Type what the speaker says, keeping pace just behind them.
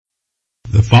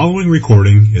The following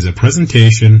recording is a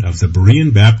presentation of the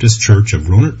Berean Baptist Church of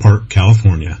Rohnert Park,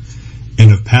 California,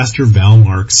 and of Pastor Val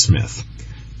Mark Smith.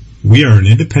 We are an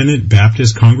independent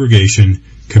Baptist congregation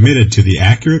committed to the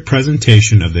accurate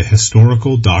presentation of the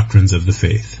historical doctrines of the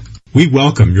faith. We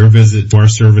welcome your visit to our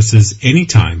services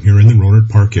anytime here in the Rohnert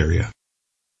Park area.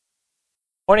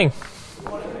 Morning.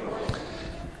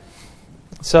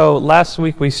 So last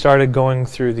week we started going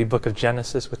through the book of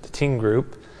Genesis with the teen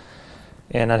group.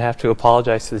 And I'd have to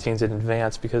apologize to the teens in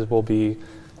advance because we'll be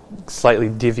slightly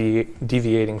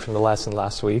deviating from the lesson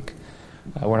last week.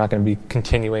 We're not going to be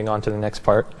continuing on to the next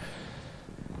part.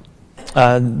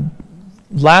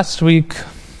 Last week,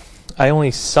 I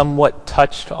only somewhat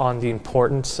touched on the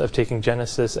importance of taking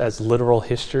Genesis as literal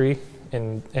history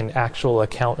and an actual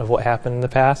account of what happened in the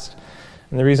past.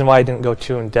 And the reason why I didn't go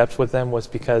too in depth with them was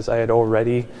because I had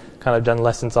already kind of done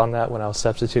lessons on that when I was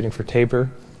substituting for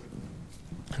Tabor.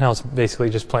 And I was basically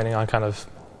just planning on kind of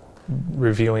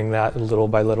reviewing that little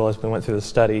by little as we went through the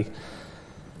study.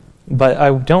 But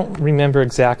I don't remember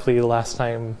exactly the last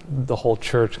time the whole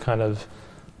church kind of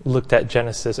looked at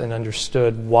Genesis and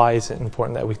understood why is it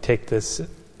important that we take this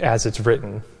as it's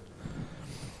written.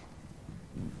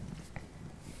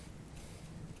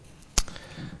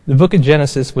 The book of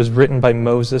Genesis was written by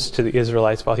Moses to the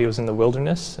Israelites while he was in the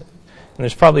wilderness. And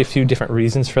there's probably a few different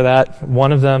reasons for that.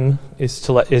 One of them is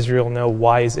to let Israel know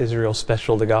why is Israel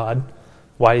special to God?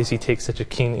 Why does he take such a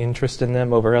keen interest in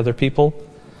them over other people?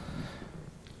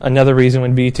 Another reason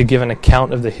would be to give an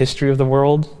account of the history of the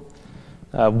world.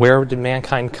 Where did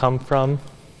mankind come from?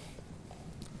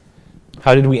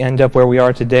 How did we end up where we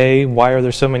are today? Why are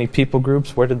there so many people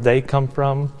groups? Where did they come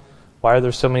from? Why are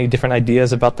there so many different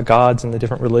ideas about the gods and the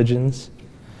different religions?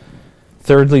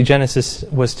 Thirdly, Genesis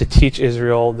was to teach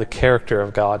Israel the character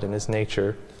of God and his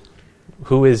nature.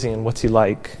 Who is he and what's he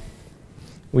like?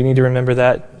 We need to remember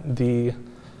that the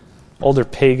older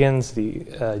pagans, the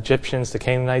Egyptians, the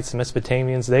Canaanites, the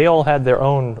Mesopotamians, they all had their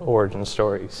own origin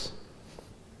stories.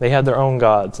 They had their own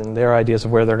gods and their ideas of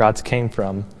where their gods came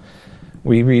from.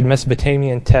 We read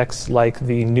Mesopotamian texts like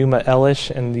the Numa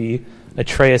Elish and the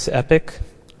Atreus epic.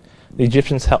 The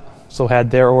Egyptians also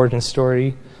had their origin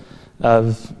story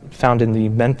found in the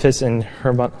Memphis and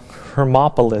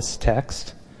Hermopolis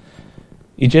text.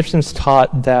 Egyptians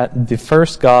taught that the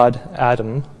first god,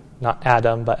 Adam, not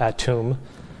Adam, but Atum,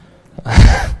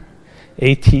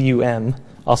 A-T-U-M,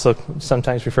 also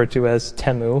sometimes referred to as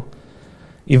Temu,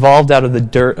 evolved out of the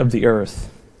dirt of the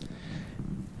earth.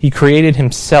 He created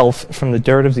himself from the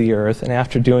dirt of the earth, and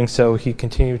after doing so, he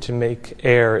continued to make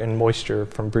air and moisture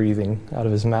from breathing out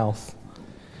of his mouth.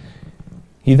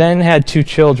 He then had two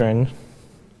children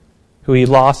who he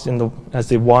lost as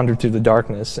they wandered through the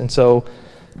darkness. And so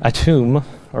Atum,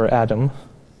 or Adam,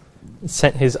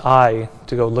 sent his eye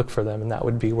to go look for them, and that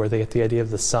would be where they get the idea of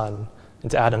the sun.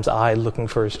 It's Adam's eye looking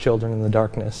for his children in the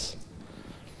darkness.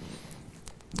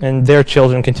 And their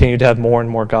children continued to have more and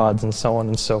more gods, and so on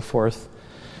and so forth.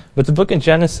 But the book of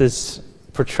Genesis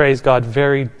portrays God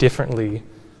very differently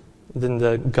than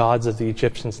the gods of the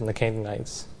Egyptians and the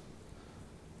Canaanites.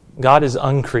 God is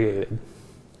uncreated,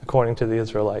 according to the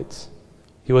Israelites.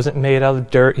 He wasn't made out of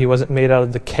dirt. He wasn't made out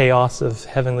of the chaos of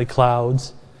heavenly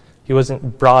clouds. He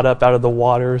wasn't brought up out of the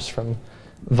waters from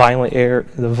violent air,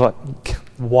 the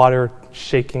water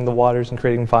shaking the waters and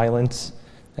creating violence,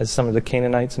 as some of the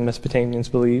Canaanites and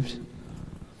Mesopotamians believed.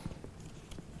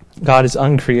 God is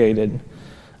uncreated.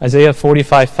 Isaiah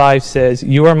 45:5 says,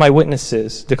 "You are my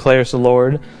witnesses, declares the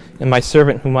Lord, and my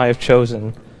servant whom I have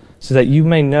chosen, so that you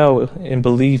may know and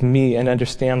believe me and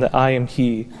understand that I am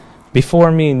he.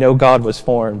 Before me no God was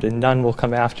formed, and none will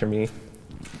come after me."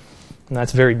 And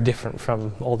that's very different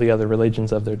from all the other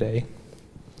religions of their day.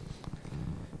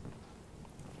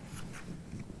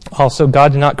 Also,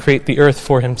 God did not create the earth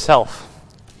for himself.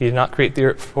 He did not create the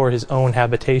earth for his own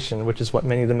habitation, which is what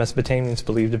many of the Mesopotamians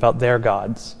believed about their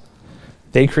gods.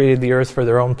 They created the earth for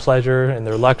their own pleasure and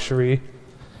their luxury,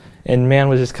 and man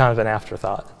was just kind of an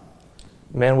afterthought.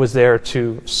 Man was there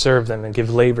to serve them and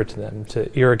give labor to them,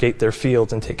 to irrigate their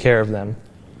fields and take care of them.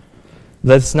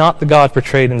 That's not the God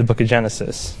portrayed in the book of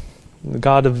Genesis. The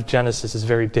God of Genesis is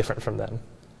very different from them.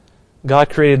 God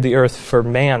created the earth for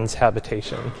man's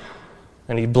habitation,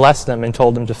 and he blessed them and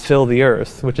told them to fill the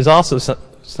earth, which is also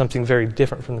something very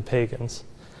different from the pagans.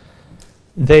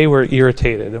 They were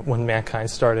irritated when mankind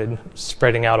started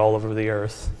spreading out all over the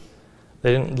earth.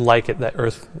 They didn't like it that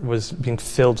earth was being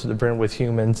filled to the brim with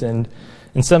humans. And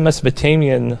in some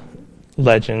Mesopotamian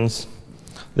legends,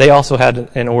 they also had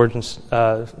an origin,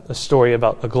 a story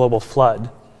about a global flood.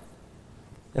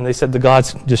 And they said the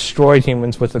gods destroyed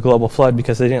humans with the global flood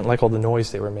because they didn't like all the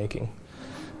noise they were making.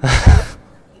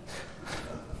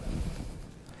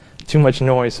 too much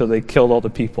noise, so they killed all the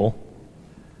people.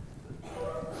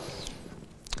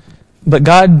 But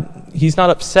God, he's not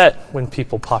upset when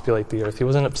people populate the earth. He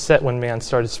wasn't upset when man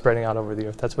started spreading out over the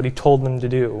earth. That's what he told them to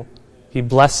do. He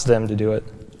blessed them to do it.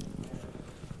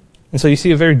 And so you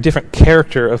see a very different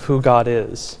character of who God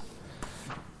is.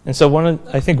 And so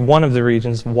I think one of the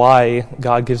reasons why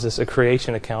God gives us a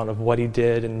creation account of what he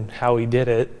did and how he did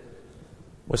it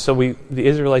was so the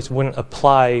Israelites wouldn't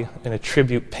apply and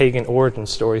attribute pagan origin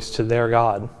stories to their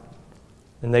God.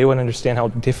 And they wouldn't understand how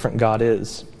different God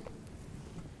is.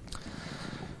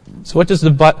 So what does the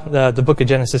book of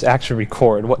Genesis actually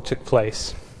record? What took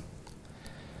place?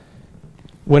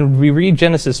 When we read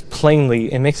Genesis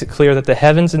plainly, it makes it clear that the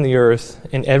heavens and the earth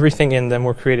and everything in them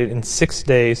were created in 6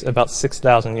 days about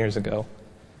 6,000 years ago.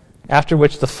 After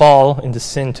which the fall into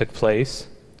sin took place.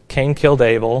 Cain killed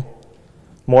Abel.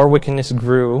 More wickedness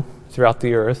grew throughout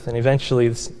the earth, and eventually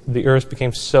the earth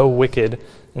became so wicked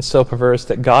and so perverse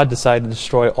that God decided to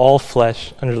destroy all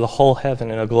flesh under the whole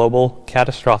heaven in a global,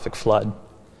 catastrophic flood.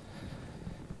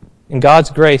 In God's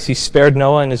grace, he spared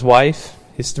Noah and his wife,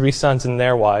 his 3 sons and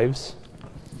their wives,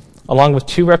 along with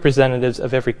 2 representatives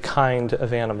of every kind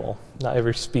of animal. Not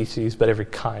every species, but every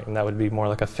kind. That would be more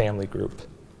like a family group.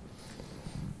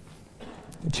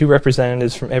 2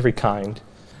 representatives from every kind.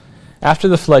 After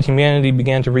the flood, humanity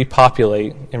began to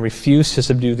repopulate and refused to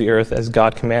subdue the earth as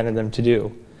God commanded them to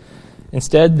do.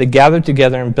 Instead, they gathered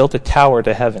together and built a tower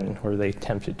to heaven, or they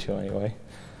attempted to anyway.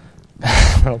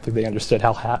 I don't think they understood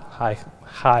how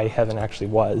high heaven actually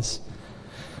was.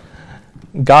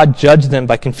 God judged them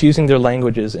by confusing their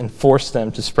languages and forced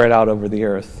them to spread out over the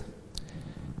earth.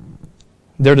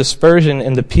 Their dispersion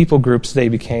and the people groups they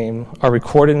became are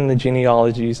recorded in the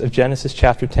genealogies of Genesis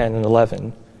chapter 10 and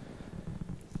 11.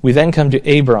 We then come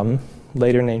to Abram,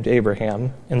 later named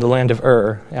Abraham, in the land of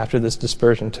Ur, after this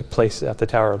dispersion took place at the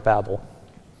Tower of Babel.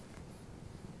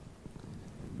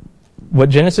 What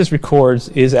Genesis records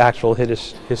is actual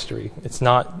history. It's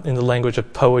not in the language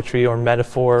of poetry or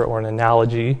metaphor or an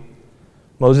analogy.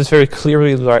 Moses very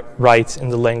clearly writes in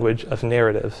the language of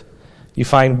narrative. You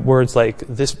find words like,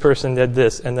 this person did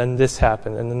this, and then this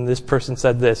happened, and then this person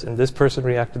said this, and this person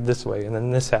reacted this way, and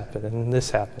then this happened, and then this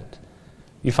happened.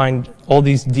 You find all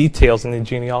these details in the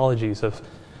genealogies of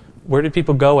where did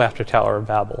people go after Tower of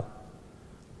Babel?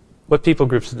 What people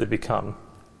groups did they become?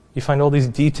 You find all these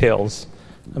details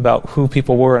about who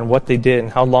people were and what they did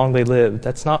and how long they lived.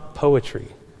 That's not poetry.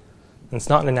 It's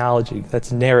not an analogy.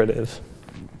 That's narrative.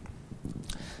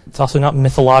 It's also not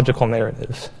mythological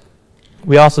narrative.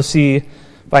 We also see,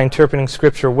 by interpreting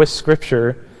Scripture with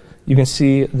Scripture, you can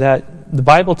see that the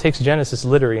Bible takes Genesis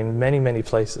literally in many, many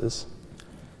places.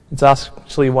 It's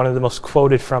actually one of the most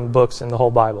quoted from books in the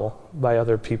whole Bible by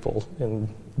other people and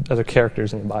other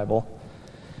characters in the Bible.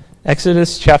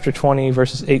 Exodus chapter 20,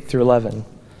 verses 8 through 11.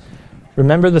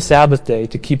 Remember the Sabbath day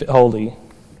to keep it holy.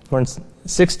 For in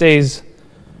 6 days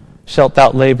shalt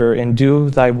thou labor and do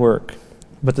thy work.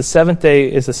 But the 7th day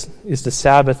is the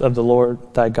Sabbath of the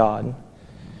Lord thy God.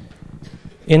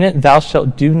 In it thou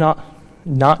shalt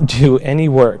not do any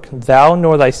work, thou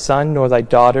nor thy son, nor thy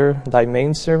daughter, thy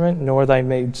maidservant, nor thy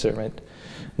maidservant,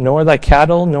 nor thy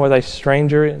cattle, nor thy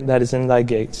stranger that is in thy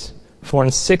gates. For in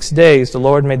 6 days the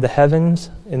Lord made the heaven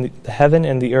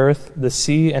and the earth, the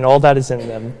sea, and all that is in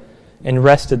them, and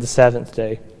rested the 7th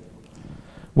day.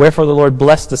 Wherefore the Lord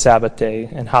blessed the Sabbath day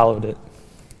and hallowed it.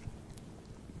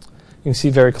 You can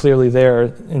see very clearly there,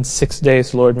 in 6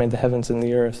 days the Lord made the heavens and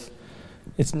the earth.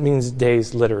 It means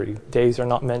days, literally. Days are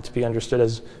not meant to be understood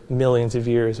as millions of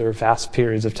years or vast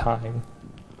periods of time.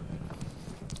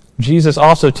 Jesus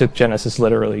also took Genesis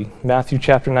literally. Matthew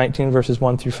chapter 19, verses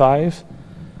 1 through 5.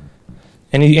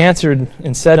 And he answered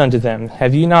and said unto them,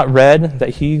 Have ye not read that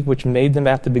he which made them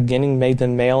at the beginning made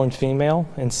them male and female,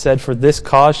 and said, For this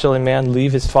cause shall a man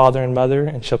leave his father and mother,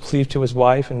 and shall cleave to his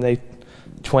wife, and they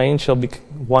twain shall be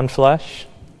one flesh?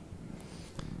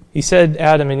 He said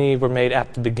Adam and Eve were made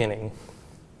at the beginning.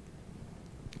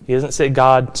 He doesn't say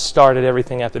God started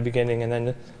everything at the beginning and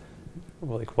then,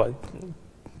 I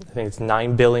think it's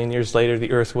 9 billion years later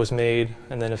the earth was made,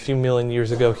 and then a few million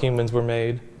years ago humans were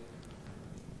made.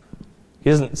 He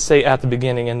doesn't say at the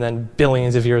beginning and then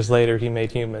billions of years later he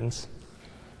made humans.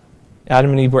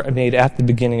 Adam and Eve were made at the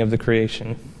beginning of the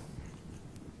creation.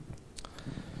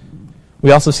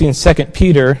 We also see in 2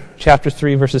 Peter chapter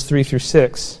 3, verses 3 through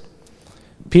 6,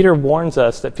 Peter warns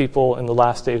us that people in the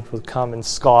last days would come and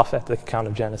scoff at the account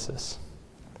of Genesis.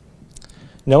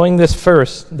 Knowing this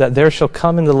first, that there shall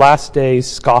come in the last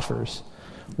days scoffers,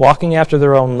 walking after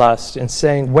their own lust, and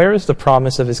saying, Where is the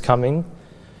promise of his coming?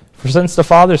 For since the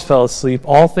fathers fell asleep,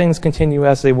 all things continue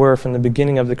as they were from the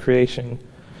beginning of the creation.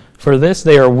 For this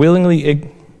they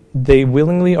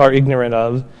willingly are ignorant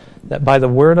of, that by the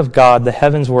word of God the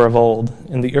heavens were of old,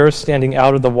 and the earth standing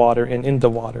out of the water and in the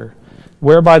water,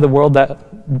 whereby the world that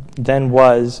then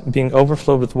was, being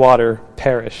overflowed with water,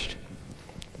 perished.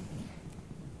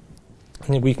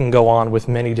 And we can go on with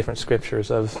many different scriptures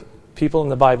of people in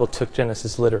the Bible took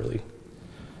Genesis literally.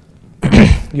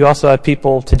 You also have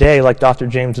people today like Dr.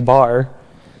 James Barr.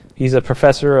 He's a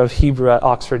professor of Hebrew at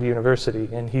Oxford University,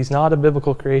 and he's not a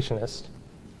biblical creationist.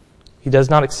 He does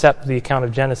not accept the account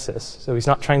of Genesis, so he's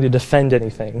not trying to defend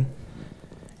anything.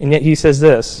 And yet he says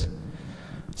this,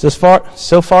 so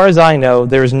far as I know,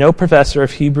 there is no professor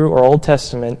of Hebrew or Old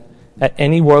Testament at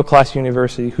any world-class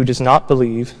university who does not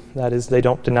believe, that is, they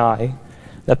don't deny,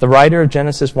 that the writer of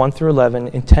Genesis 1 through 11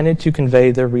 intended to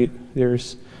convey their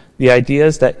readers the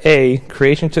ideas that A,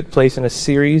 creation took place in a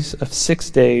series of 6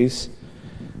 days,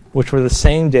 which were the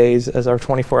same days as our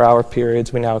 24-hour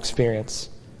periods we now experience.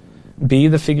 B,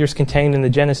 the figures contained in the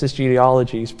Genesis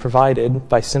genealogies provided,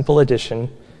 by simple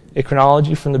addition, a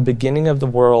chronology from the beginning of the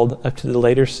world up to the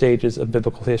later stages of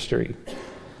biblical history.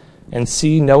 And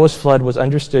C, Noah's flood was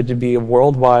understood to be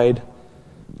worldwide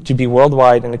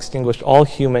and extinguished all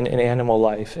human and animal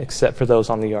life except for those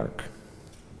on the ark.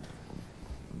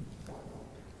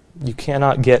 You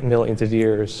cannot get millions of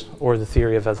years or the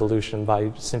theory of evolution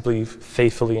by simply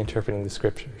faithfully interpreting the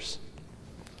scriptures.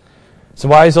 So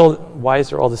why is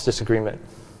there all this disagreement?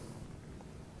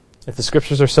 If the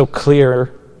scriptures are so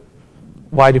clear,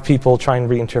 why do people try and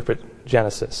reinterpret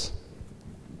Genesis?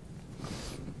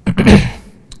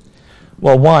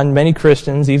 Well, one, many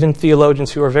Christians, even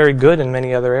theologians who are very good in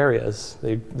many other areas,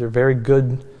 they're very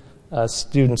good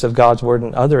students of God's Word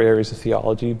in other areas of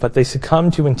theology, but they succumb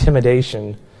to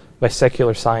intimidation by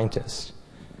secular scientists.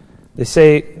 They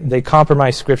say they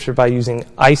compromise Scripture by using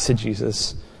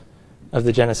eisegesis of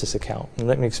the Genesis account. And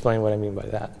let me explain what I mean by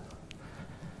that.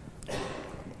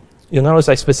 You'll notice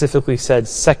I specifically said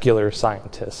secular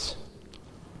scientists.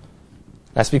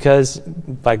 That's because,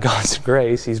 by God's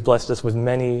grace, He's blessed us with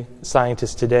many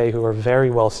scientists today who are very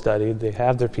well studied, they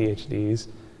have their PhDs,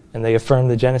 and they affirm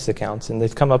the Genesis accounts, and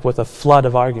they've come up with a flood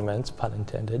of arguments, pun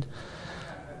intended,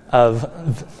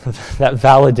 that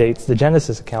validates the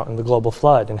Genesis account and the global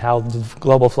flood, and how the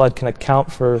global flood can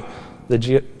account for the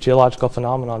geological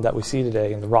phenomenon that we see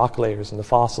today in the rock layers and the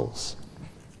fossils.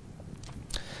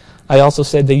 I also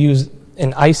said they use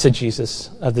an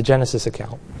eisegesis of the Genesis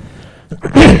account.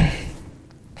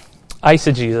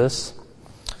 Eisegesis,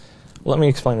 let me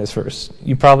explain this first.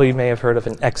 You probably may have heard of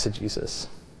an exegesis,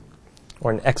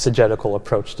 or an exegetical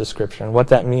approach to Scripture. And what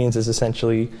that means is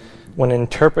essentially when an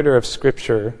interpreter of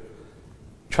Scripture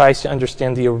tries to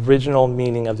understand the original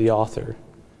meaning of the author.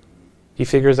 He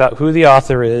figures out who the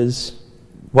author is,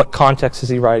 what context is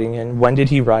he writing in, when did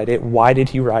he write it, why did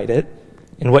he write it,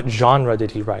 and what genre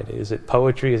did he write it? Is it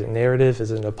poetry? Is it narrative? Is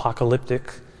it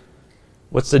apocalyptic?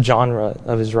 What's the genre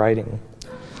of his writing?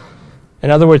 In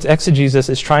other words, exegesis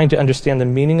is trying to understand the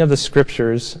meaning of the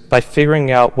Scriptures by figuring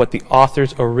out what the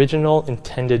author's original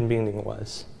intended meaning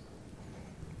was.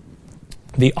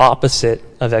 The opposite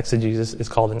of exegesis is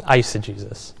called an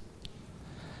eisegesis.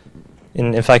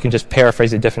 And if I can just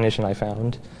paraphrase the definition I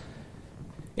found.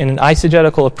 In an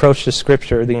eisegetical approach to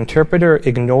Scripture, the interpreter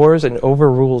ignores and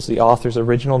overrules the author's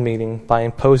original meaning by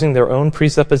imposing their own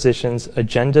presuppositions,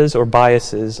 agendas, or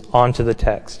biases onto the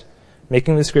text,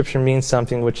 making the Scripture mean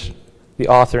something which the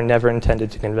author never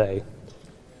intended to convey.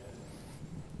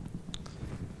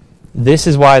 This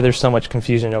is why there's so much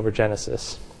confusion over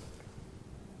Genesis.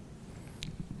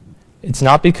 It's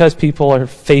not because people are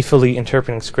faithfully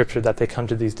interpreting Scripture that they come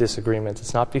to these disagreements.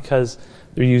 It's not because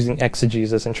they're using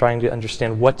exegesis and trying to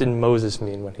understand what did Moses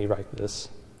mean when he wrote this.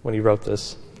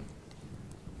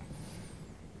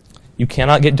 You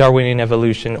cannot get Darwinian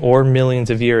evolution or millions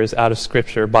of years out of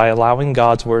Scripture by allowing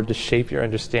God's Word to shape your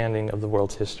understanding of the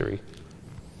world's history.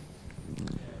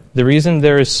 The reason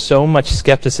there is so much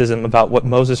skepticism about what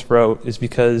Moses wrote is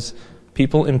because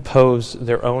people impose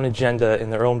their own agenda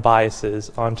and their own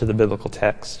biases onto the biblical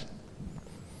text,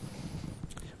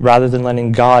 rather than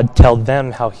letting God tell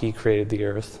them how He created the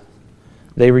earth.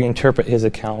 They reinterpret His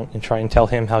account and try and tell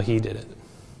Him how He did it.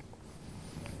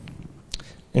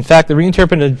 In fact, the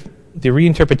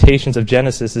reinterpretations of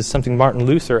Genesis is something Martin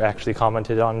Luther actually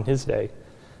commented on in his day,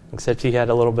 except he had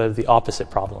a little bit of the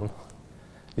opposite problem.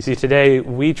 You see, today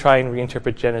we try and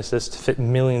reinterpret Genesis to fit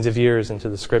millions of years into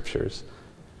the Scriptures.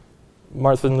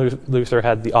 Martin Luther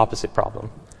had the opposite problem.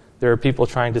 There are people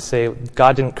trying to say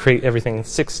God didn't create everything in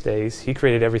 6 days. He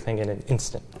created everything in an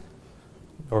instant,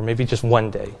 or maybe just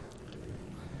one day.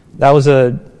 That was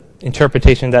an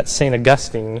interpretation that St.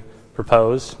 Augustine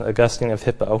proposed, Augustine of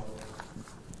Hippo.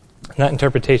 And that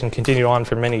interpretation continued on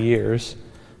for many years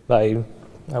by,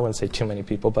 I wouldn't say too many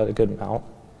people, but a good amount.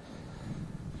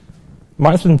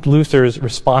 Martin Luther's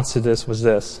response to this was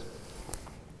this: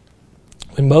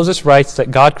 when Moses writes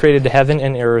that God created the heaven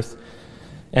and earth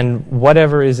and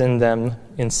whatever is in them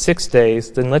in 6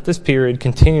 days, then let this period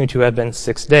continue to have been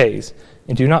 6 days,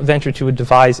 and do not venture to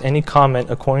devise any comment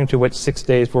according to which 6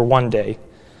 days were 1 day.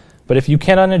 But if you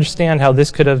cannot understand how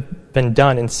this could have been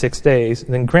done in 6 days,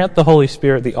 then grant the Holy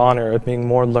Spirit the honor of being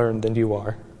more learned than you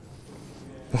are.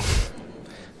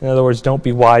 In other words, don't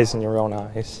be wise in your own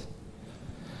eyes.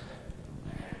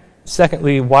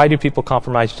 Secondly, why do people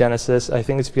compromise Genesis? I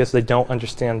think it's because they don't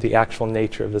understand the actual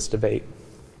nature of this debate.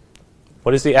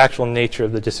 What is the actual nature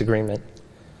of the disagreement?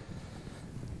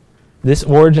 This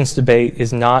origins debate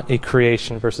is not a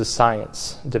creation versus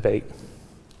science debate.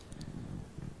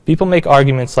 People make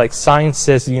arguments like science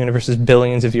says the universe is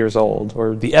billions of years old,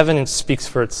 or the evidence speaks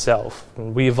for itself,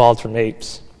 and we evolved from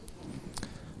apes.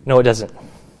 No, it doesn't.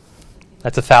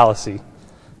 That's a fallacy.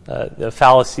 The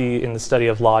fallacy in the study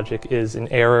of logic is an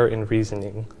error in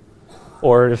reasoning.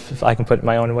 Or, if I can put it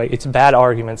my own way, it's bad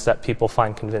arguments that people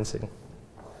find convincing.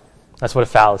 That's what a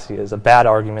fallacy is, a bad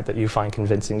argument that you find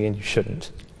convincing and you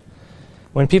shouldn't.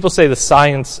 When people say the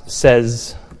science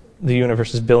says the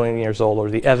universe is billion years old, or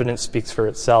the evidence speaks for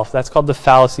itself, that's called the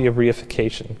fallacy of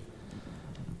reification.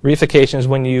 Reification is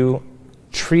when you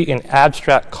treat an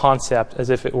abstract concept as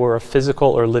if it were a physical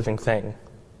or living thing.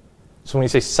 So when you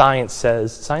say science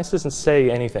says, science doesn't say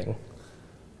anything.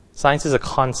 Science is a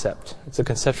concept. It's a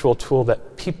conceptual tool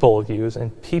that people use,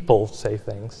 and people say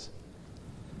things.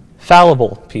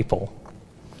 Fallible people.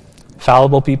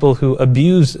 Fallible people who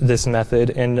abuse this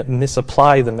method and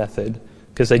misapply the method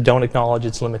because they don't acknowledge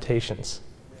its limitations.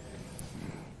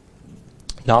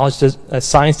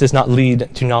 Science does not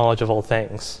lead to knowledge of all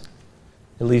things.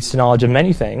 It leads to knowledge of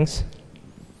many things.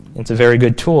 It's a very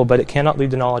good tool, but it cannot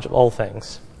lead to knowledge of all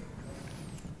things.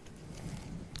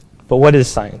 But what is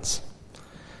science?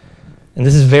 And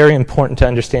this is very important to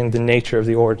understand the nature of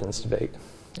the origins debate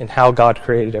and how God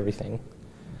created everything.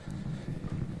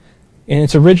 In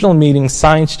its original meaning,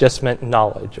 science just meant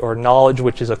knowledge, or knowledge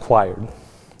which is acquired.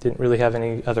 Didn't really have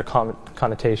any other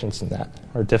connotations than that,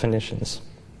 or definitions.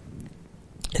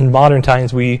 In modern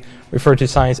times, we refer to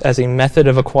science as a method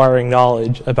of acquiring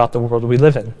knowledge about the world we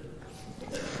live in.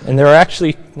 And there are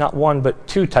actually not one, but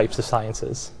two types of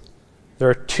sciences. There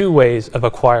are two ways of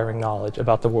acquiring knowledge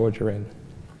about the world you're in.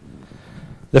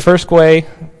 The first way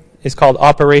is called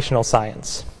operational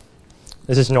science.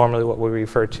 This is normally what we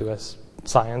refer to as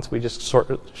science. We just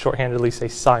shorthandedly say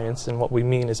science, and what we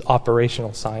mean is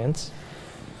operational science.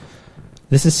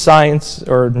 This is science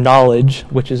or knowledge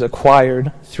which is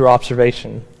acquired through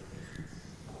observation.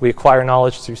 We acquire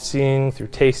knowledge through seeing, through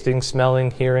tasting, smelling,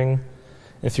 hearing,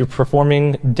 and through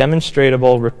performing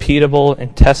demonstrable, repeatable,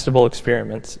 and testable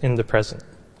experiments in the present.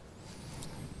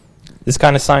 This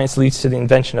kind of science leads to the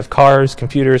invention of cars,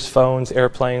 computers, phones,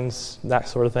 airplanes, that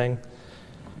sort of thing.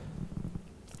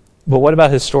 But what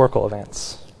about historical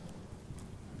events?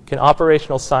 Can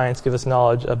operational science give us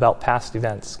knowledge about past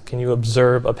events? Can you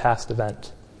observe a past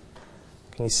event?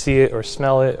 Can you see it or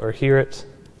smell it or hear it?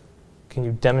 Can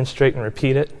you demonstrate and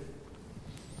repeat it?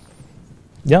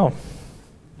 No.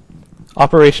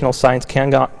 Operational science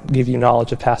cannot give you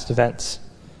knowledge of past events.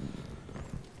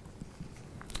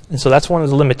 And so that's one of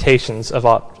the limitations of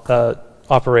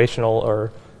operational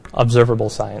or observable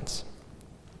science.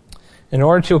 In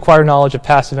order to acquire knowledge of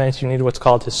past events, you need what's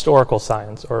called historical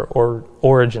science, or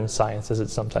origin science, as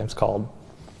it's sometimes called.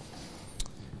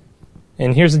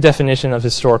 And here's the definition of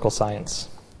historical science.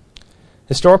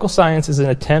 Historical science is an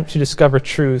attempt to discover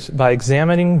truth by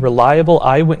examining reliable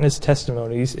eyewitness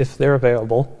testimonies, if they're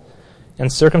available,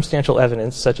 and circumstantial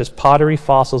evidence, such as pottery,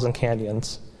 fossils, and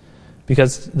canyons.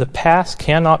 Because the past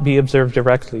cannot be observed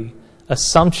directly,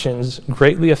 assumptions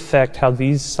greatly affect how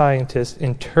these scientists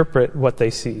interpret what they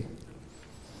see.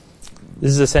 This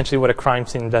is essentially what a crime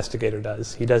scene investigator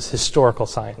does. He does historical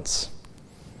science.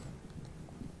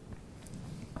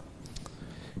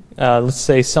 Let's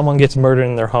say someone gets murdered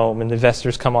in their home, and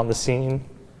investors come on the scene,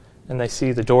 and they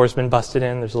see the door's been busted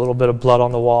in, there's a little bit of blood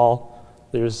on the wall,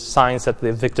 there's signs that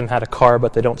the victim had a car,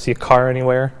 but they don't see a car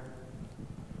anywhere.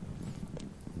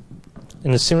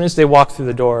 And as soon as they walk through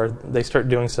the door, they start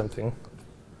doing something.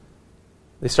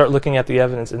 They start looking at the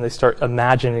evidence, and they start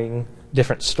imagining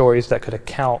different stories that could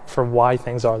account for why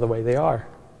things are the way they are.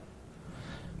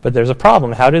 But there's a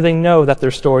problem. How do they know that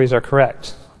their stories are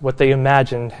correct? What they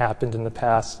imagined happened in the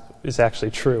past is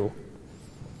actually true.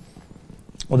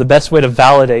 Well, the best way to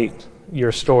validate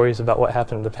your stories about what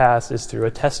happened in the past is through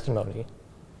a testimony.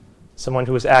 Someone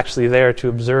who was actually there to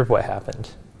observe what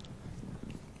happened.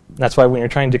 That's why when you're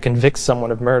trying to convict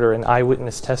someone of murder, an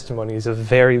eyewitness testimony is a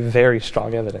very, very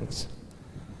strong evidence.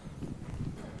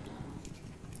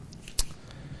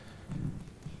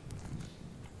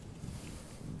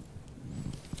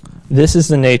 This is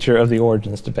the nature of the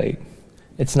origins debate.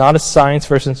 It's not a science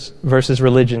versus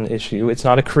religion issue. It's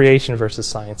not a creation versus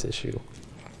science issue.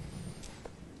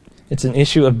 It's an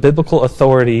issue of biblical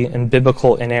authority and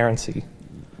biblical inerrancy.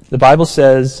 The Bible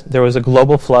says there was a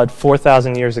global flood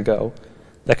 4,000 years ago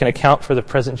that can account for the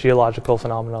present geological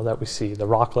phenomena that we see, the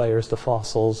rock layers, the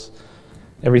fossils,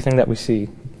 everything that we see,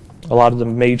 a lot of the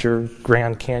major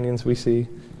Grand Canyons we see.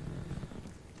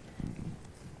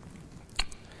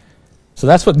 So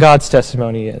that's what God's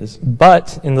testimony is.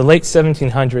 But in the late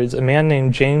 1700s, a man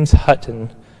named James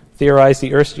Hutton theorized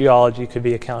the Earth's geology could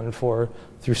be accounted for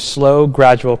through slow,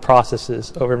 gradual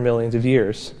processes over millions of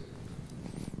years.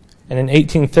 And in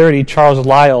 1830, Charles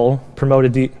Lyell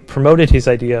promoted his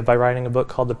idea by writing a book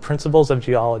called The Principles of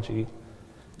Geology.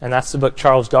 And that's the book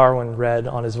Charles Darwin read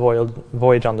on his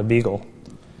voyage on the Beagle.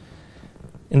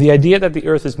 And the idea that the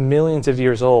Earth is millions of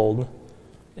years old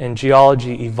and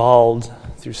geology evolved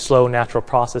through slow natural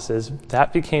processes,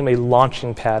 that became a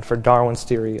launching pad for Darwin's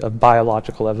theory of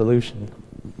biological evolution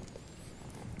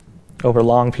over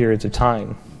long periods of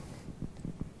time.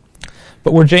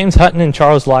 But were James Hutton and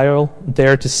Charles Lyell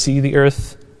there to see the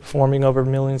Earth forming over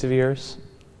millions of years?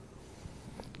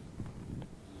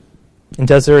 And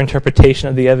does their interpretation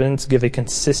of the evidence give a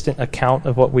consistent account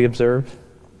of what we observe?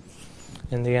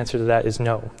 And the answer to that is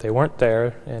no. They weren't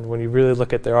there, and when you really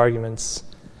look at their arguments,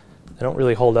 they don't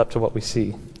really hold up to what we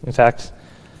see. In fact,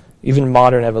 even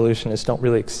modern evolutionists don't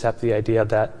really accept the idea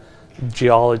that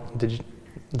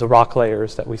the rock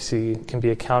layers that we see can be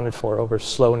accounted for over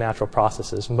slow natural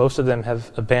processes. Most of them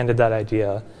have abandoned that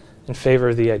idea in favor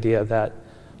of the idea that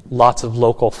lots of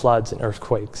local floods and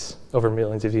earthquakes over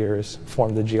millions of years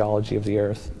form the geology of the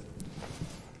Earth.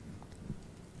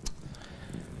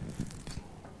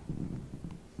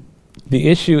 The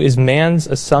issue is man's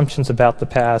assumptions about the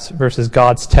past versus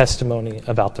God's testimony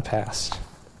about the past.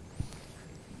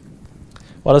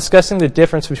 While discussing the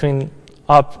difference between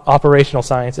operational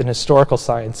science and historical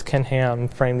science, Ken Ham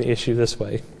framed the issue this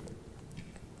way.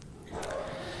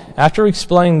 After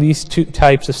explaining these two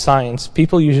types of science,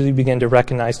 people usually begin to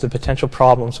recognize the potential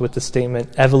problems with the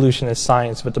statement, evolution is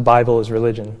science, but the Bible is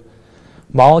religion.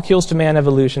 Molecules to man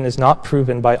evolution is not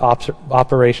proven by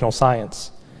operational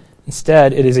science.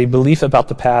 Instead, it is a belief about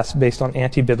the past based on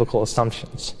anti-biblical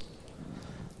assumptions.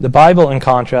 The Bible, in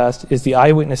contrast, is the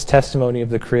eyewitness testimony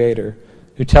of the Creator,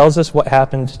 who tells us what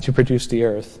happened to produce the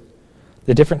earth,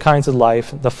 the different kinds of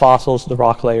life, the fossils, the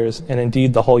rock layers, and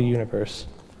indeed the whole universe.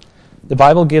 The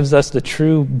Bible gives us the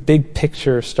true big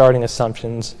picture starting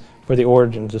assumptions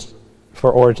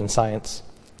for origin science.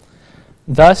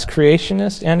 Thus,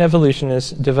 creationists and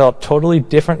evolutionists develop totally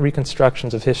different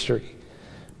reconstructions of history,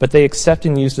 but they accept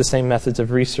and use the same methods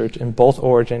of research in both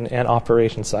origin and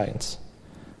operation science.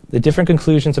 The different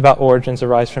conclusions about origins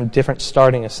arise from different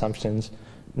starting assumptions,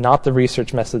 not the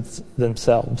research methods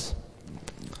themselves.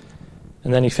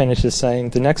 And then he finishes saying,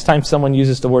 the next time someone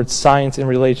uses the word science in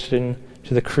relation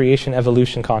to the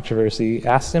creation-evolution controversy,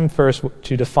 ask them first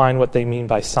to define what they mean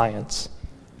by science.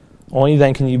 Only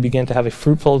then can you begin to have a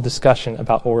fruitful discussion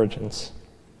about origins.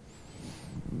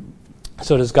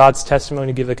 So does God's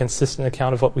testimony give a consistent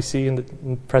account of what we see in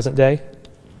the present day?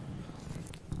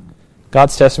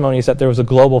 God's testimony is that there was a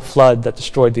global flood that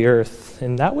destroyed the earth,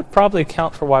 and that would probably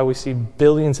account for why we see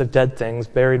billions of dead things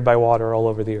buried by water all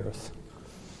over the earth.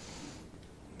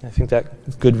 I think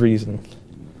that's good reason.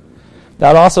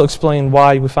 That would also explain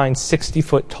why we find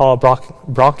 60-foot tall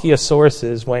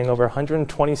brachiosauruses weighing over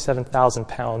 127,000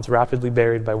 pounds rapidly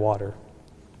buried by water.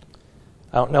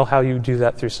 I don't know how you do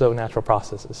that through slow natural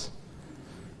processes.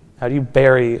 How do you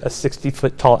bury a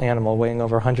 60-foot tall animal weighing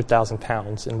over 100,000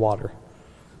 pounds in water?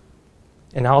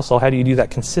 And also, how do you do that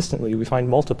consistently? We find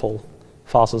multiple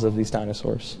fossils of these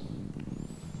dinosaurs.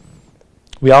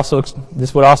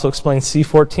 This would also explain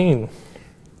C14.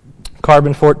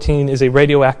 Carbon-14 is a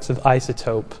radioactive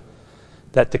isotope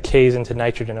that decays into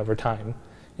nitrogen over time.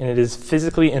 And it is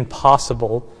physically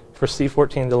impossible for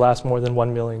C14 to last more than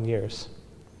 1 million years.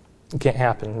 It can't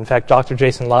happen. In fact, Dr.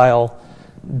 Jason Lyell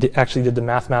actually did the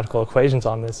mathematical equations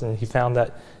on this, and he found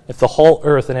that if the whole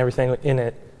Earth and everything in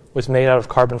it was made out of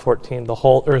carbon-14, the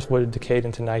whole Earth would have decayed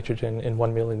into nitrogen in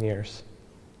 1 million years.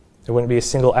 There wouldn't be a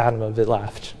single atom of it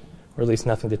left, or at least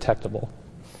nothing detectable.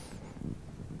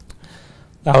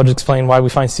 That would explain why we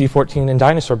find C14 in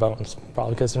dinosaur bones,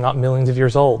 probably because they're not millions of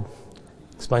years old.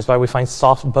 Explains why we find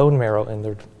soft bone marrow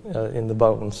in the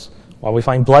bones, why we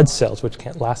find blood cells, which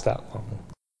can't last that long.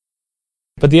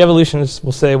 But the evolutionists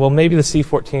will say, well, maybe the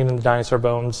C14 in the dinosaur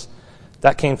bones,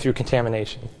 that came through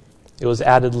contamination. It was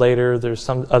added later. There's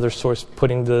some other source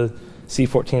putting the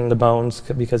C14 in the bones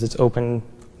because it's open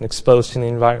and exposed to the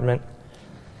environment.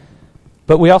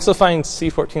 But we also find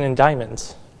C14 in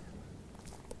diamonds,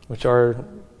 which are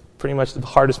pretty much the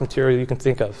hardest material you can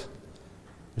think of.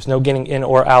 There's no getting in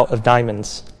or out of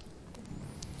diamonds.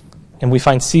 And we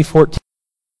find C14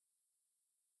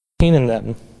 in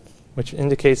them, which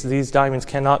indicates these diamonds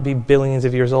cannot be billions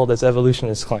of years old, as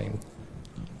evolutionists claim.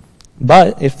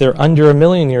 But if they're under 1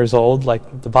 million years old,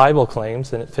 like the Bible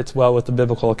claims, then it fits well with the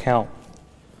biblical account.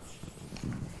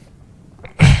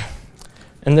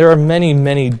 And there are many,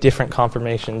 many different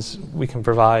confirmations we can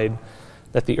provide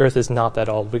that the Earth is not that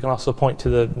old. We can also point to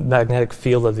the magnetic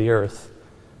field of the Earth.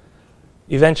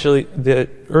 Eventually, the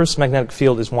Earth's magnetic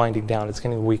field is winding down. It's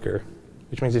getting weaker,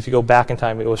 which means if you go back in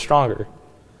time, it was stronger.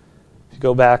 If you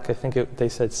go back, I think they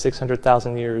said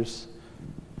 600,000 years,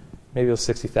 maybe it was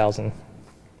 60,000.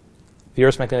 The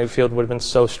Earth's magnetic field would have been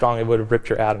so strong it would have ripped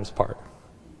your atoms apart.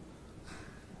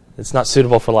 It's not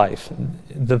suitable for life.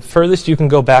 The furthest you can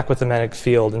go back with the magnetic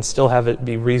field and still have it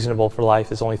be reasonable for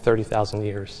life is only 30,000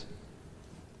 years.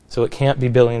 So it can't be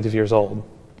billions of years old.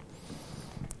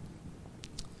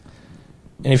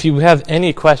 And if you have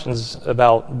any questions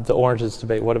about the oranges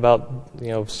debate, what about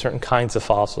certain kinds of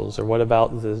fossils, or what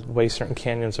about the way certain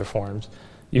canyons are formed,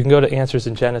 you can go to Answers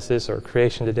in Genesis or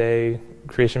Creation Today,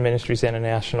 Creation Ministries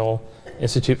International,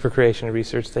 Institute for Creation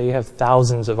Research. They have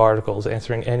thousands of articles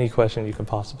answering any question you can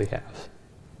possibly have.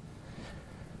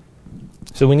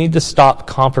 So we need to stop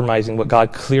compromising what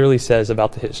God clearly says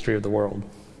about the history of the world.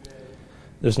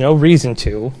 There's no reason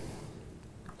to,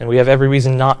 and we have every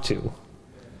reason not to.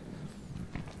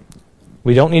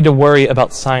 We don't need to worry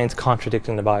about science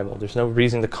contradicting the Bible. There's no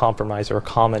reason to compromise or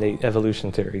accommodate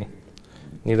evolution theory.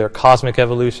 Neither cosmic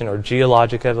evolution or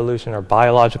geologic evolution or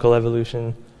biological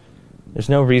evolution. There's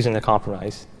no reason to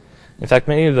compromise. In fact,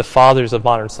 many of the fathers of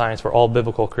modern science were all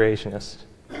biblical creationists.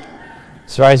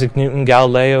 Sir Isaac Newton,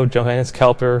 Galileo, Johannes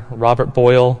Kepler, Robert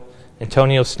Boyle,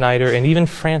 Antonio Snyder, and even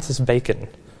Francis Bacon.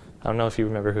 I don't know if you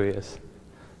remember who he is.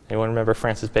 Anyone remember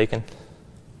Francis Bacon?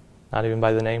 Not even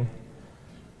by the name?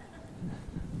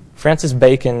 Francis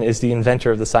Bacon is the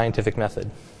inventor of the scientific method.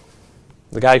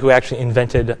 The guy who actually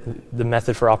invented the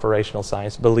method for operational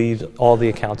science believed all the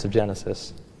accounts of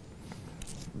Genesis.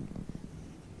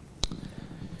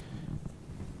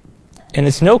 And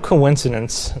it's no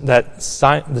coincidence that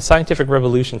the scientific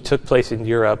revolution took place in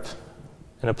Europe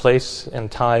in a place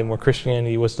and time where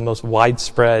Christianity was the most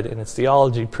widespread and its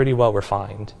theology pretty well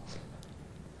refined.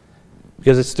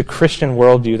 Because it's the Christian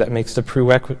worldview that makes the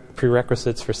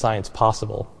prerequisites for science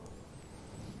possible.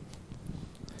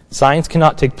 Science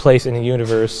cannot take place in a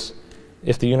universe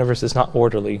if the universe is not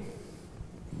orderly,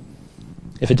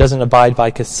 if it doesn't abide by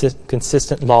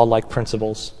consistent law-like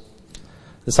principles.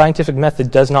 The scientific method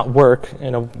does not work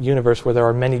in a universe where there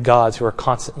are many gods who are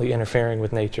constantly interfering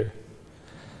with nature.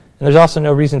 And there's also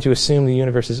no reason to assume the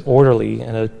universe is orderly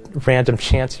in a random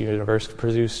chance universe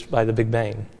produced by the Big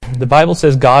Bang. The Bible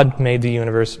says God made the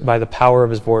universe by the power of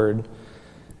His Word,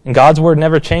 and God's Word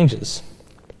never changes.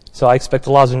 So I expect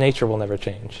the laws of nature will never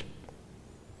change.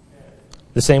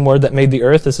 The same Word that made the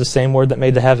earth is the same Word that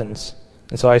made the heavens.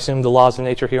 And so I assume the laws of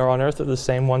nature here on earth are the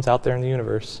same ones out there in the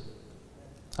universe.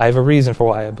 I have a reason for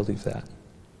why I believe that.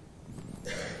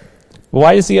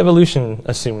 Why does the evolution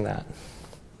assume that?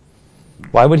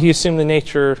 Why would he assume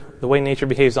the way nature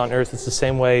behaves on earth is the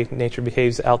same way nature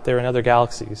behaves out there in other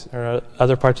galaxies or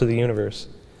other parts of the universe?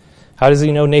 How does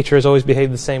he know nature has always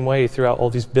behaved the same way throughout all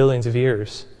these billions of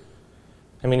years?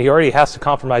 I mean, he already has to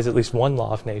compromise at least one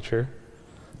law of nature.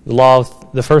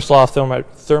 The first law of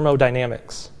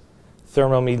thermodynamics.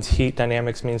 Thermo means heat,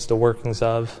 dynamics means the workings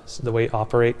of, the way it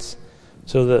operates.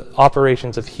 So the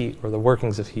operations of heat, or the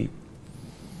workings of heat.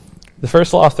 The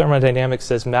first law of thermodynamics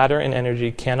says matter and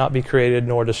energy cannot be created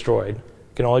nor destroyed.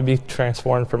 It can only be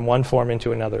transformed from one form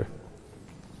into another.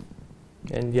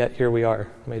 And yet here we are,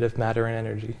 made of matter and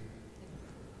energy.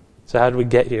 So how did we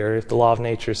get here if the law of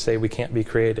nature say we can't be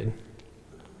created?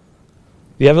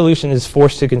 The evolution is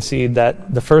forced to concede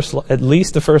that at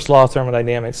least the first law of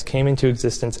thermodynamics came into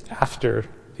existence after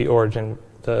the origin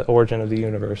of the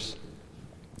universe.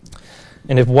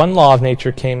 And if one law of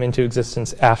nature came into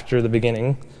existence after the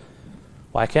beginning,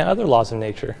 why can't other laws of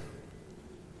nature?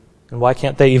 And why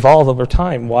can't they evolve over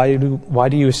time? Why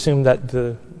do you assume that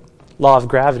the law of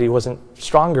gravity wasn't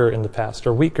stronger in the past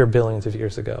or weaker billions of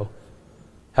years ago?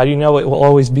 How do you know it will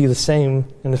always be the same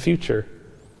in the future?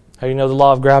 How do you know the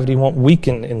law of gravity won't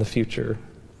weaken in the future?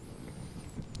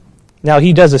 Now,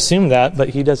 he does assume that, but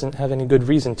he doesn't have any good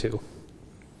reason to.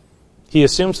 He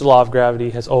assumes the law of gravity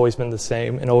has always been the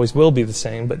same and always will be the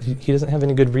same, but he doesn't have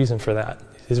any good reason for that.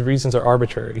 His reasons are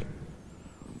arbitrary.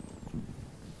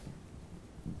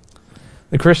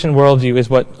 The Christian worldview is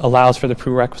what allows for the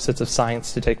prerequisites of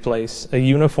science to take place, a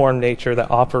uniformity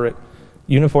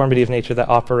of nature that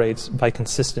operates by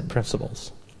consistent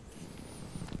principles.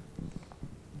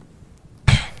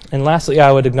 And lastly,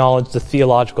 I would acknowledge the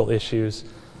theological issues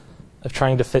of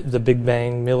trying to fit the Big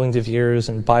Bang, millions of years,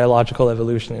 and biological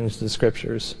evolution into the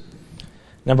Scriptures.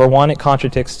 Number one, it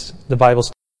contradicts the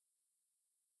Bible's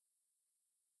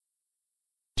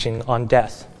teaching on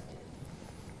death.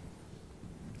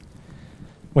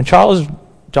 When Charles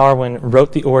Darwin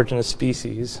wrote The Origin of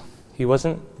Species, he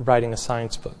wasn't writing a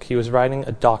science book. He was writing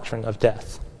a doctrine of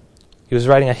death. He was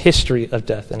writing a history of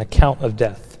death, an account of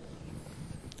death.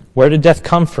 Where did death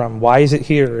come from? Why is it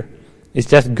here? Is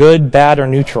death good, bad, or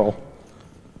neutral?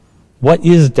 What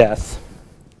is death?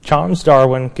 Charles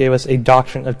Darwin gave us a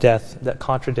doctrine of death that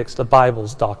contradicts the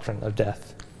Bible's doctrine of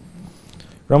death.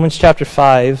 Romans chapter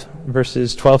 5,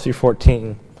 verses 12 through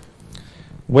 14.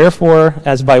 Wherefore,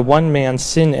 as by one man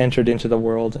sin entered into the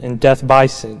world, and death by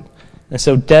sin, and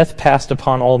so death passed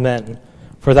upon all men,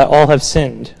 for that all have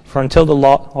sinned. For until the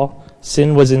law,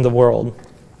 sin was in the world.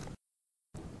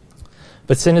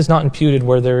 But sin is not imputed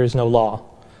where there is no law.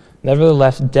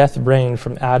 Nevertheless, death reigned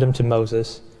from Adam to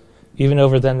Moses, even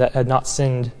over them that had not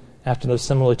sinned after the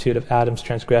similitude of Adam's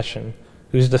transgression,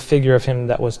 who is the figure of him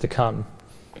that was to come.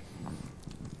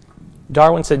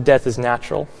 Darwin said death is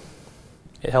natural.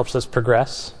 It helps us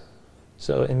progress.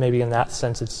 So maybe in that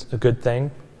sense it's a good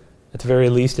thing. At the very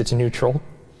least, it's neutral.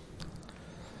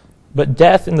 But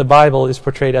death in the Bible is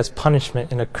portrayed as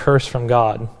punishment and a curse from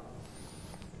God.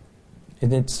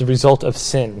 And it's the result of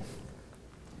sin.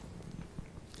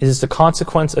 It is the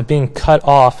consequence of being cut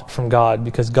off from God,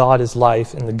 because God is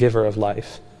life and the giver of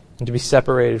life, and to be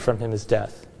separated from him is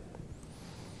death.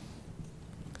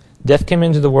 Death came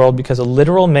into the world because a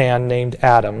literal man named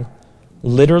Adam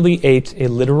literally ate a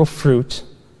literal fruit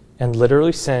and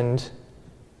literally sinned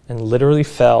and literally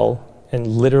fell and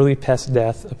literally passed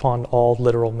death upon all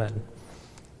literal men.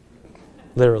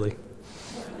 Literally.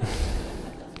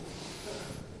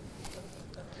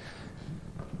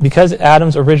 Because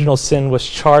Adam's original sin was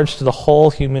charged to the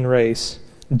whole human race,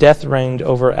 death reigned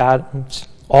over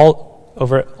all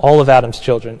of Adam's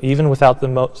children, even without the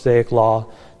Mosaic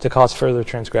law to cause further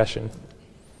transgression.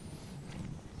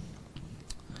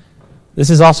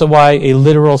 This is also why a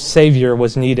literal Savior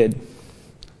was needed.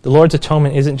 The Lord's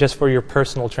atonement isn't just for your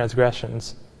personal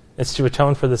transgressions. It's to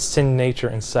atone for the sin nature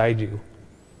inside you,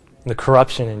 and the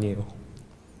corruption in you.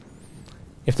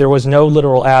 If there was no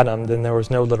literal Adam, then there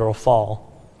was no literal fall.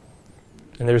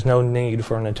 And there's no need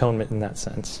for an atonement in that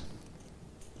sense.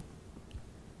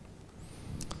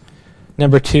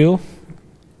 Number two,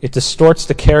 it distorts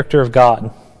the character of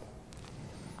God.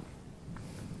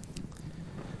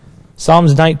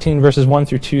 Psalms 19 verses 1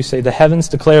 through 2 say, The heavens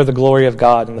declare the glory of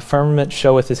God, and the firmament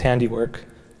showeth his handiwork.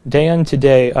 Day unto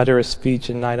day uttereth speech,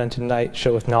 and night unto night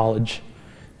showeth knowledge.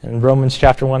 And Romans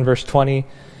chapter 1 verse 20,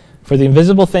 For the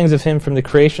invisible things of him from the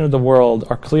creation of the world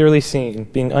are clearly seen,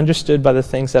 being understood by the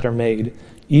things that are made,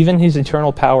 even his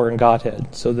eternal power and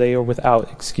Godhead, so they are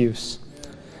without excuse.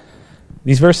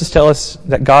 These verses tell us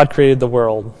that God created the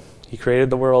world. He created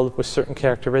the world with certain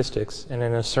characteristics and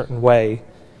in a certain way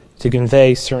to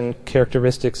convey certain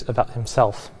characteristics about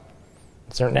himself,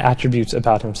 certain attributes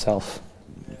about himself.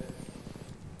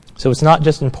 So it's not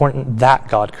just important that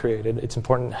God created, it's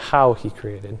important how he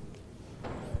created.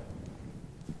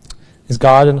 Is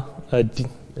God a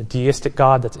deistic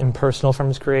God that's impersonal from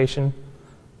his creation?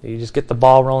 You just get the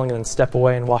ball rolling and then step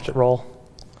away and watch it roll?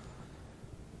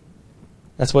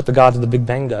 That's what the God of the Big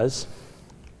Bang does.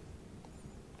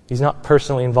 He's not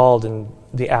personally involved in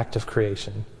the act of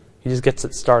creation. He just gets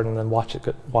it started and then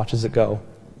watches it go.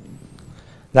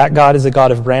 That God is a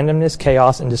God of randomness,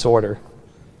 chaos, and disorder.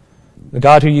 The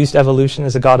God who used evolution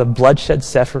is a God of bloodshed,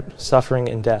 suffering,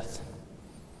 and death.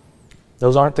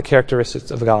 Those aren't the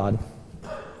characteristics of God.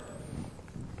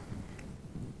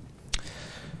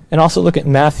 And also look at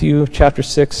Matthew chapter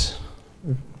 6,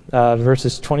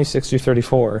 verses 26 through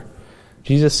 34.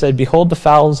 Jesus said, Behold the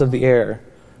fowls of the air,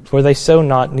 for they sow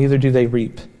not, neither do they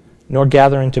reap, nor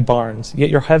gather into barns, yet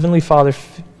your heavenly Father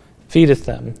feedeth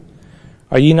them.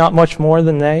 Are ye not much more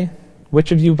than they?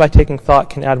 Which of you by taking thought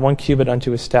can add 1 cubit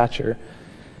unto his stature?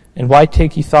 And why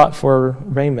take ye thought for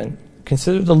raiment?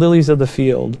 Consider the lilies of the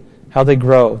field, how they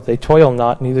grow. They toil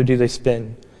not, neither do they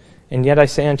spin. And yet I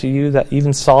say unto you that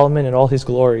even Solomon in all his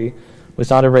glory was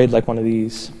not arrayed like one of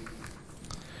these.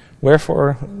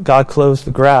 Wherefore God clothes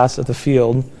the grass of the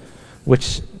field,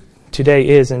 which today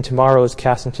is and tomorrow is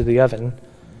cast into the oven,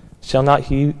 shall not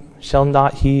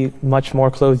he much more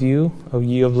clothe you, O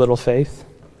ye of little faith?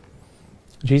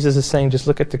 Jesus is saying, just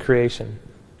look at the creation.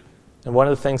 And one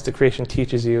of the things the creation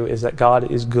teaches you is that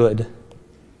God is good.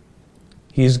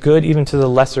 He is good even to the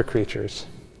lesser creatures.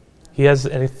 He has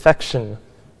an affection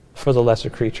for the lesser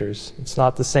creatures. It's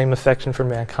not the same affection for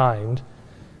mankind,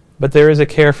 but there is a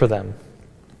care for them.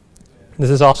 This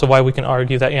is also why we can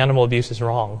argue that animal abuse is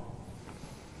wrong.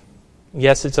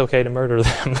 Yes, it's okay to murder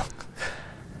them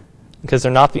because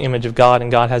they're not the image of God, and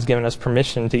God has given us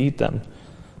permission to eat them.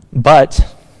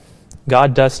 But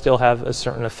God does still have a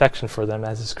certain affection for them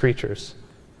as his creatures.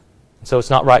 So it's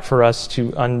not right for us to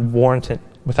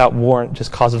without warrant,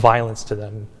 just cause violence to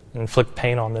them and inflict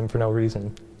pain on them for no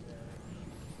reason.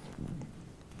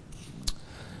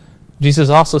 Jesus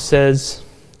also says,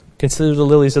 consider the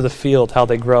lilies of the field, how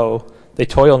they grow. They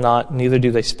toil not, neither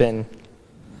do they spin.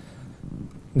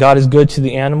 God is good to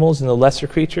the animals and the lesser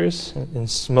creatures,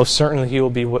 and most certainly he will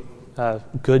be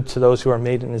good to those who are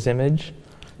made in his image.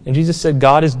 And Jesus said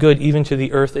God is good even to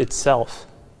the earth itself.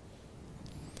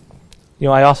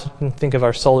 I often think of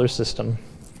our solar system.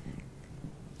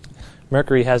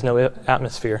 Mercury has no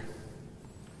atmosphere.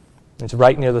 It's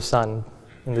right near the sun.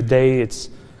 In the day, it's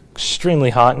extremely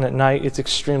hot, and at night, it's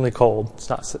extremely cold. It's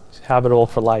not habitable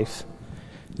for life.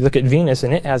 You look at Venus,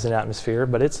 and it has an atmosphere,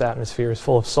 but its atmosphere is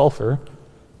full of sulfur,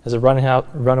 has a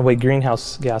runaway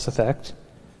greenhouse gas effect.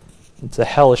 It's a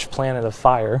hellish planet of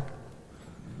fire.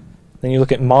 Then you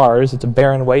look at Mars, it's a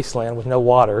barren wasteland with no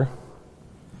water.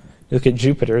 You look at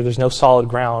Jupiter, there's no solid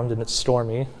ground, and it's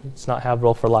stormy. It's not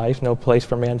habitable for life, no place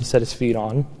for man to set his feet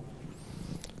on.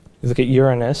 You look at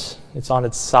Uranus, it's on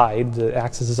its side, the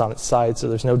axis is on its side, so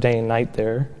there's no day and night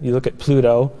there. You look at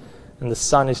Pluto, and the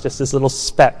sun is just this little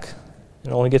speck,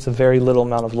 and only gets a very little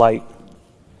amount of light.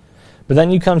 But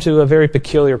then you come to a very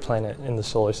peculiar planet in the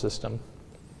solar system.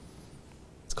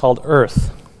 It's called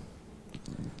Earth.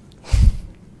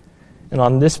 And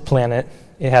on this planet,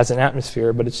 it has an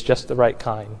atmosphere, but it's just the right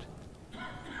kind.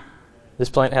 This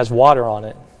planet has water on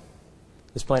it.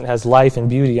 This planet has life and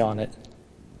beauty on it.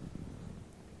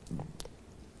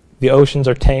 The oceans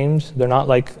are tamed. They're not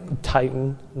like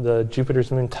Titan, the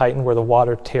Jupiter's moon Titan, where the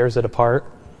water tears it apart.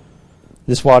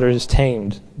 This water is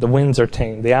tamed. The winds are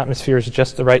tamed. The atmosphere is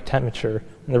just the right temperature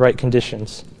and the right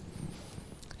conditions.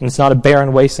 And it's not a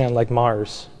barren wasteland like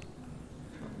Mars.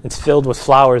 It's filled with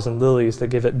flowers and lilies that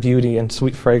give it beauty and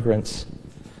sweet fragrance.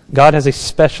 God has a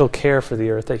special care for the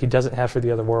earth that he doesn't have for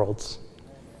the other worlds.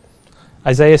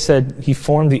 Isaiah said he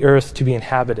formed the earth to be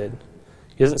inhabited.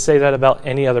 He doesn't say that about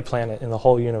any other planet in the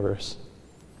whole universe.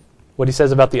 What he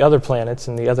says about the other planets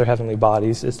and the other heavenly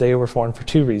bodies is they were formed for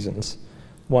two reasons.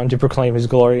 One, to proclaim his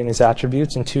glory and his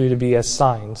attributes, and two, to be as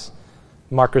signs,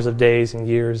 markers of days and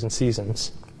years and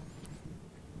seasons.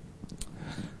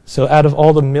 So out of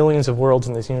all the millions of worlds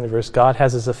in this universe, God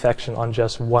has his affection on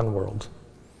just one world.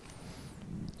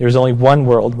 There's only one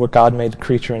world where God made a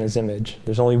creature in his image.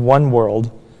 There's only one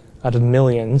world out of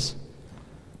millions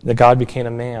that God became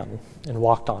a man and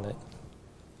walked on it.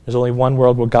 There's only one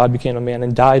world where God became a man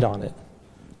and died on it.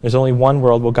 There's only one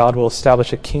world where God will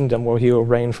establish a kingdom where he will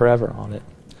reign forever on it.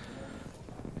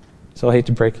 So I hate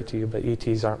to break it to you, but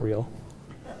ETs aren't real.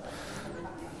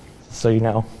 So you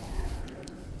know.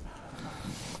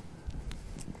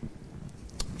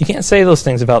 You can't say those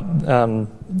things about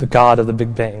the God of the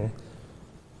Big Bang.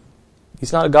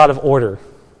 He's not a God of order.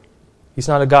 He's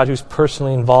not a God who's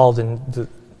personally involved in the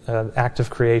act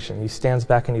of creation. He stands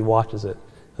back and he watches it.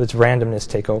 Lets randomness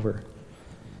take over.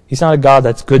 He's not a God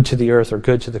that's good to the earth or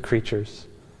good to the creatures.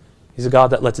 He's a God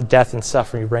that lets death and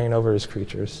suffering reign over his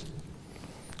creatures.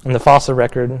 In the fossil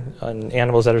record, on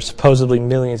animals that are supposedly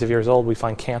millions of years old, we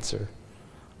find cancer.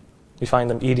 We find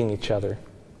them eating each other.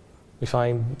 We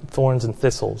find thorns and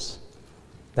thistles.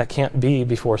 That can't be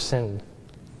before sin.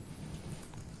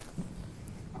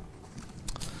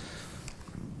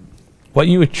 What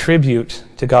you attribute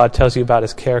to God tells you about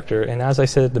his character. And as I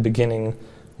said at the beginning,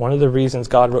 one of the reasons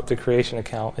God wrote the creation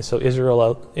account is so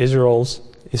Israel's,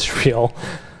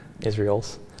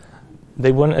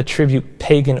 they wouldn't attribute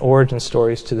pagan origin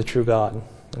stories to the true God.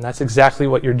 And that's exactly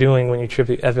what you're doing when you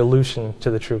attribute evolution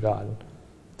to the true God.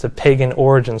 It's a pagan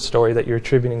origin story that you're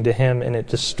attributing to him, and it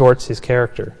distorts his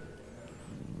character.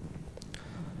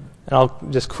 And I'll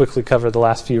just quickly cover the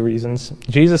last few reasons.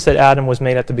 Jesus said Adam was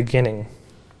made at the beginning.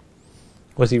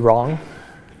 Was he wrong?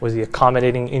 Was he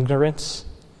accommodating ignorance?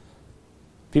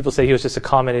 People say he was just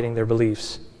accommodating their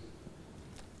beliefs.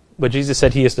 But Jesus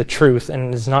said he is the truth,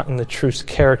 and it is not in the truth's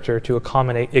character to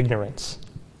accommodate ignorance.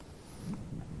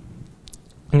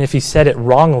 And if he said it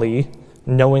wrongly,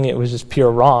 knowing it was just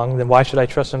pure wrong, then why should I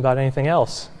trust him about anything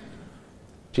else?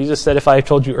 Jesus said, if I have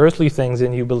told you earthly things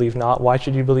and you believe not, why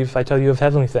should you believe if I tell you of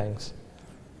heavenly things?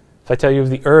 If I tell you of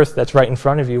the earth that's right in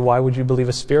front of you, why would you believe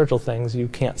of spiritual things you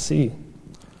can't see?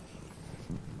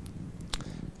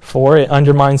 4, it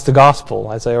undermines the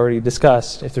gospel, as I already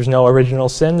discussed. If there's no original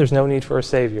sin, there's no need for a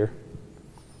Savior.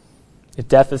 If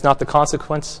death is not the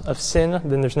consequence of sin,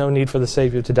 then there's no need for the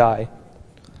Savior to die.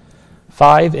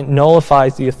 5, it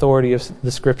nullifies the authority of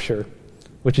the Scripture,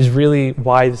 which is really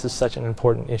why this is such an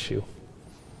important issue.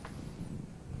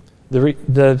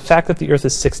 The fact that the earth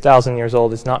is 6,000 years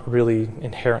old is not really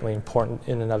inherently important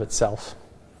in and of itself.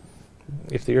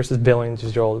 If the earth is billions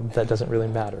years old, that doesn't really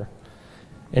matter.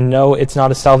 And no, it's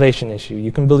not a salvation issue.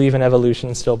 You can believe in evolution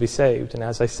and still be saved. And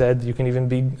as I said, you can even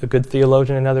be a good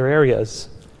theologian in other areas.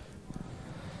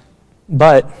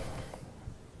 But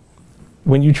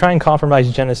when you try and compromise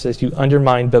Genesis, you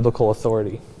undermine biblical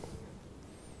authority.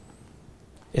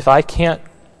 If I can't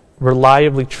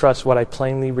reliably trust what I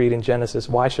plainly read in Genesis,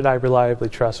 why should I reliably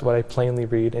trust what I plainly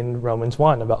read in Romans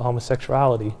 1 about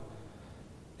homosexuality?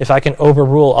 If I can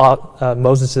overrule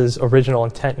Moses' original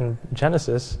intent in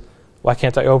Genesis, why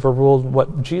can't I overrule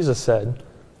what Jesus said?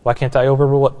 Why can't I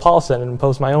overrule what Paul said and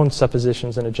impose my own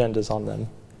suppositions and agendas on them?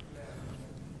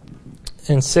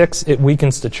 And 6, it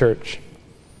weakens the church.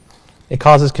 It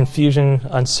causes confusion,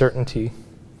 uncertainty.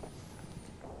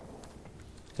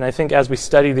 And I think as we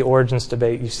study the origins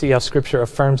debate, you see how Scripture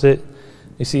affirms it.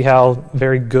 You see how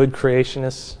very good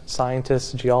creationists,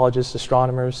 scientists, geologists,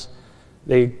 astronomers,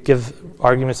 they give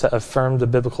arguments that affirm the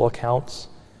biblical accounts.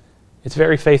 It's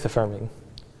very faith-affirming,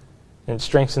 and it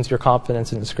strengthens your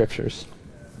confidence in the Scriptures.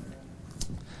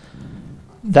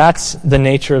 That's the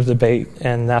nature of debate,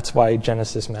 and that's why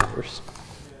Genesis matters.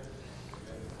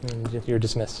 And you're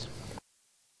dismissed.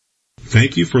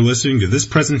 Thank you for listening to this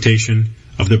presentation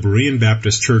of the Berean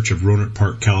Baptist Church of Rohnert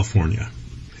Park, California.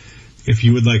 If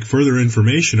you would like further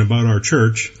information about our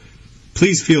church,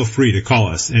 please feel free to call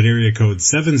us at area code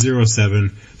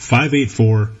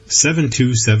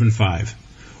 707-584-7275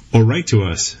 or write to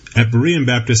us at Berean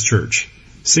Baptist Church,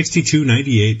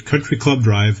 6298 Country Club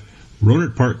Drive,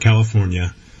 Rohnert Park,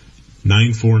 California,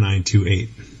 94928.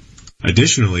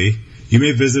 Additionally, you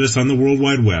may visit us on the World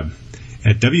Wide Web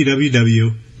at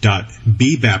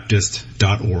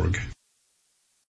www.bbaptist.org.